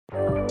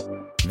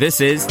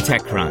This is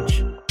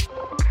TechCrunch.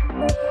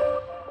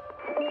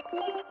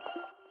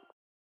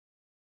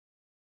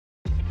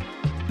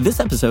 This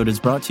episode is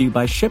brought to you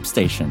by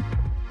ShipStation.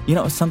 You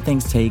know, some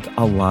things take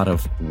a lot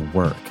of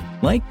work,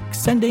 like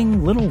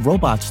sending little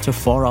robots to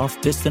far-off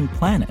distant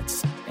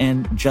planets.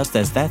 And just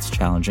as that's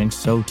challenging,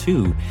 so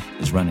too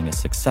is running a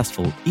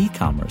successful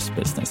e-commerce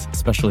business,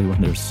 especially when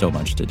there's so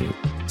much to do.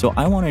 So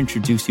I want to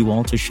introduce you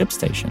all to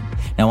ShipStation.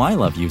 Now, I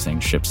love using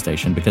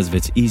ShipStation because of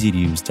its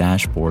easy-to-use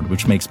dashboard,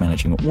 which makes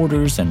managing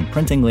orders and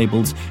printing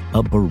labels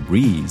a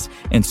breeze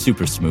and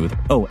super smooth.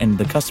 Oh, and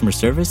the customer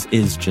service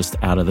is just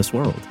out of this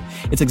world.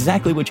 It's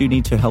exactly what you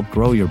need to help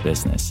grow your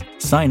business.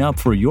 Sign up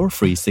for your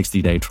free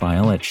 60-day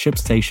trial at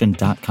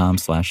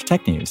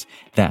shipstation.com/technews.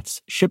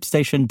 That's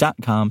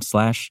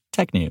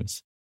shipstation.com/technews.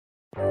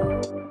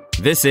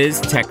 This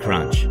is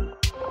TechCrunch.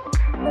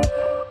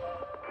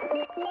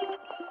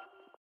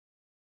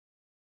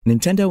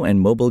 Nintendo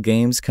and mobile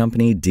games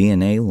company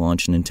DeNA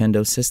launched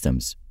Nintendo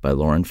Systems by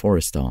Lauren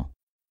Forrestal.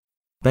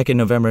 Back in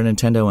November,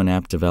 Nintendo and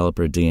app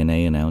developer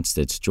DeNA announced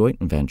its joint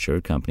venture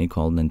company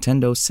called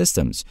Nintendo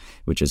Systems,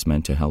 which is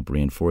meant to help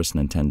reinforce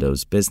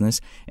Nintendo's business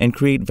and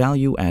create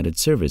value-added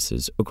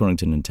services, according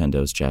to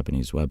Nintendo's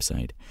Japanese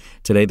website.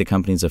 Today, the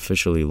company's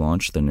officially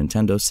launched the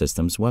Nintendo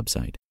Systems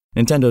website.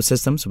 Nintendo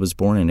Systems was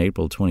born in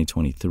April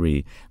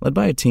 2023, led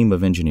by a team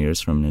of engineers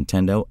from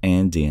Nintendo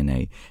and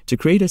DeNA to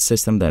create a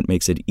system that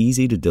makes it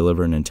easy to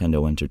deliver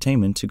Nintendo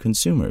entertainment to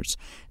consumers.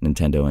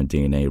 Nintendo and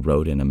DeNA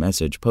wrote in a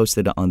message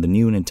posted on the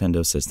new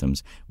Nintendo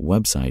Systems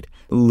website,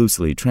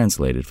 loosely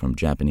translated from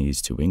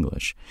Japanese to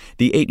English.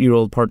 The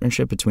 8-year-old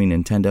partnership between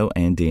Nintendo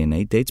and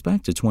DeNA dates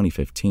back to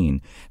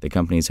 2015. The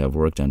companies have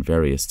worked on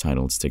various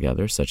titles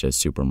together, such as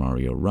Super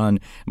Mario Run,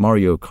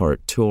 Mario Kart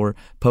Tour,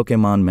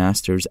 Pokémon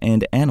Masters,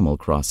 and Animal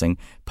Crossing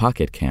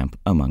Pocket Camp,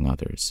 among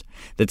others.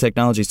 The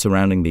technology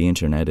surrounding the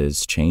internet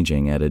is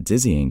changing at a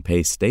dizzying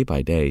pace day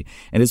by day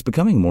and is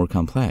becoming more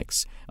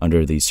complex.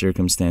 Under these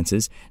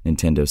circumstances,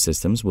 Nintendo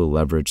Systems will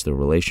leverage the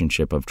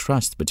relationship of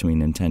trust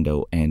between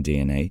Nintendo and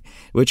DeNA,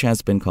 which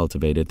has been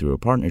cultivated through a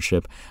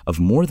partnership of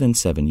more than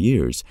 7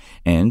 years,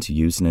 and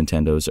use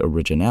Nintendo's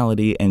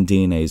originality and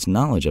DeNA's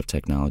knowledge of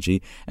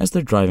technology as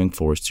their driving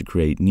force to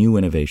create new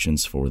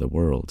innovations for the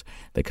world,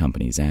 the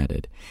companies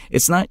added.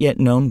 It's not yet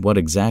known what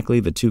exactly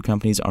the two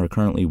companies are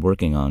currently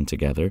working on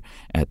together.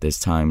 At this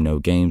time, no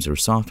games or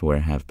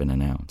software have been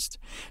announced.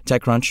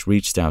 TechCrunch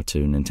reached out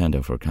to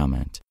Nintendo for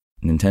comment.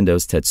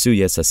 Nintendo's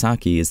Tetsuya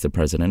Sasaki is the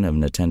president of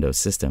Nintendo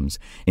Systems.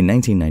 In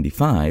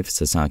 1995,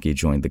 Sasaki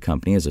joined the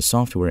company as a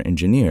software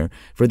engineer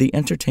for the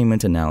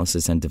Entertainment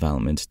Analysis and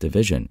Development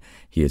Division.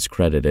 He is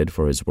credited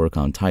for his work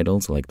on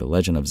titles like The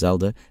Legend of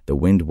Zelda, The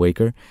Wind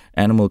Waker,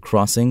 Animal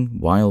Crossing,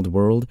 Wild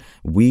World,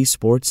 Wii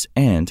Sports,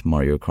 and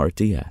Mario Kart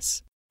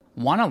DS.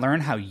 Want to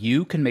learn how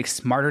you can make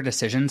smarter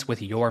decisions with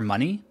your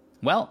money?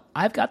 Well,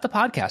 I've got the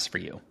podcast for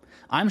you.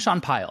 I'm Sean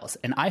Piles,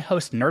 and I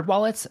host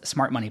NerdWallet's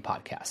Smart Money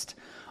Podcast.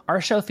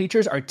 Our show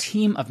features our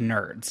team of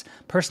nerds,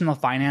 personal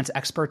finance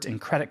experts in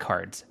credit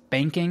cards,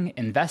 banking,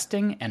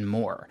 investing, and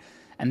more.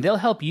 And they'll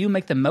help you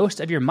make the most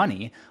of your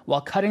money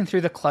while cutting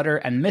through the clutter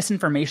and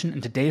misinformation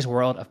in today's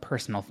world of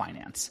personal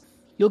finance.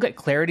 You'll get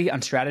clarity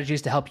on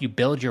strategies to help you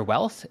build your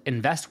wealth,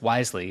 invest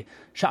wisely,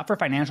 shop for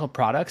financial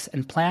products,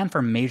 and plan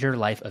for major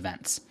life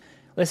events.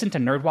 Listen to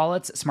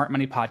NerdWallet's Smart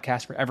Money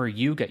Podcast wherever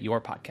you get your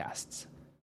podcasts.